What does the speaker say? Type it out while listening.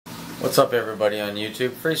What's up, everybody on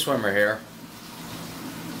YouTube? Free Swimmer here.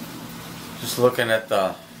 Just looking at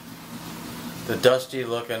the dusty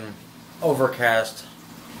looking overcast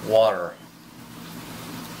water.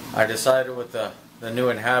 I decided with the new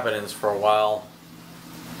inhabitants for a while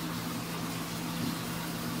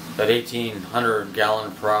that 1800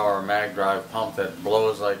 gallon per hour mag drive pump that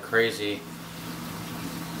blows like crazy,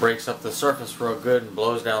 breaks up the surface real good and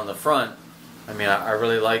blows down the front. I mean, I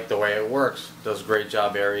really like the way it works. Does a great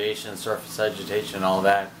job aeration, surface agitation, all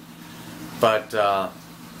that. But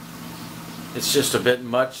it's just a bit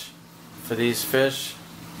much for these fish.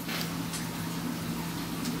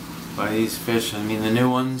 By these fish, I mean the new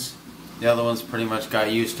ones. The other ones pretty much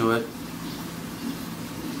got used to it.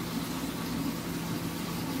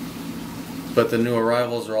 But the new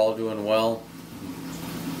arrivals are all doing well.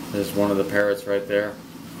 There's one of the parrots right there.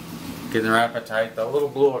 Getting their appetite. The little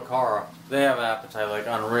blue acara, they have an appetite like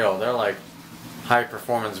unreal. They're like high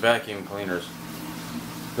performance vacuum cleaners.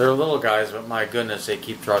 They're little guys, but my goodness, they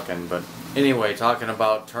keep trucking. But anyway, talking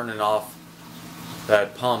about turning off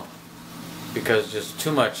that pump because just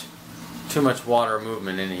too much water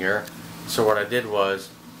movement in here. So what I did was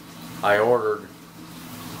I ordered,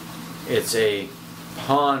 it's a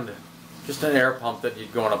pond, just an air pump that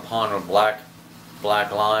you'd go in a pond with black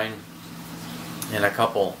line and a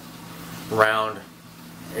couple round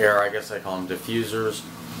air, I guess I call them diffusers,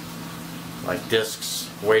 like discs,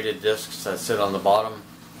 weighted discs that sit on the bottom.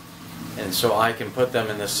 And so I can put them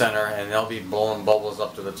in the center and they'll be blowing bubbles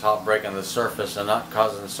up to the top, breaking the surface and not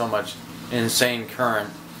causing so much insane current,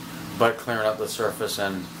 but clearing up the surface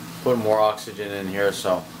and putting more oxygen in here.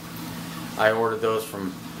 So I ordered those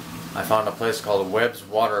from, I found a place called Webb's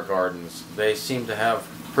Water Gardens. They seem to have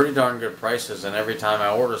pretty darn good prices, and every time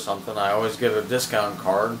I order something I always get a discount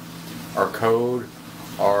card or code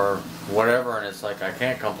or whatever, and it's like I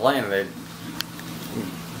can't complain. They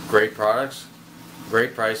great products,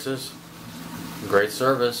 great prices, great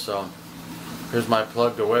service. So here's my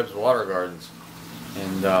plug to Webb's Water Gardens,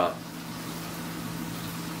 and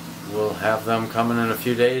we'll have them coming in a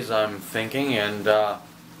few days, I'm thinking, and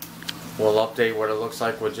we'll update what it looks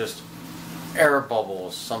like with just air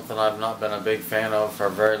bubbles, something I've not been a big fan of for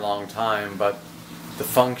a very long time, but the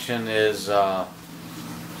function is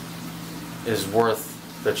worth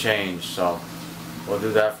the change. So we'll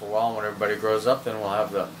do that for a while. When everybody grows up, then we'll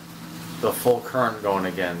have the full current going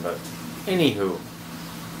again. But anywho,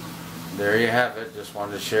 there you have it. Just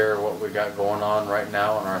wanted to share what we got going on right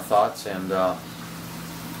now and our thoughts. And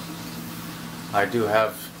I do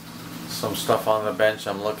have some stuff on the bench.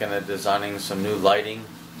 I'm looking at designing some new lighting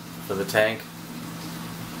for the tank.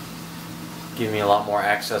 Give me a lot more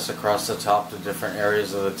access across the top to different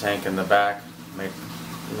areas of the tank in the back. Make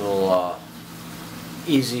little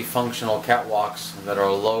easy functional catwalks that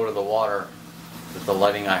are low to the water, that the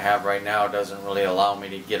lighting I have right now doesn't really allow me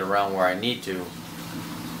to get around where I need to,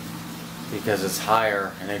 because it's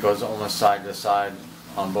higher and it goes almost side to side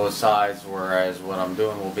on both sides, whereas what I'm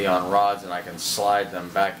doing will be on rods and I can slide them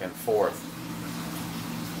back and forth.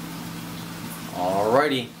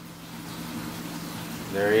 Alrighty,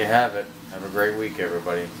 there you have it. Have a great week,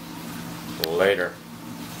 everybody. Later.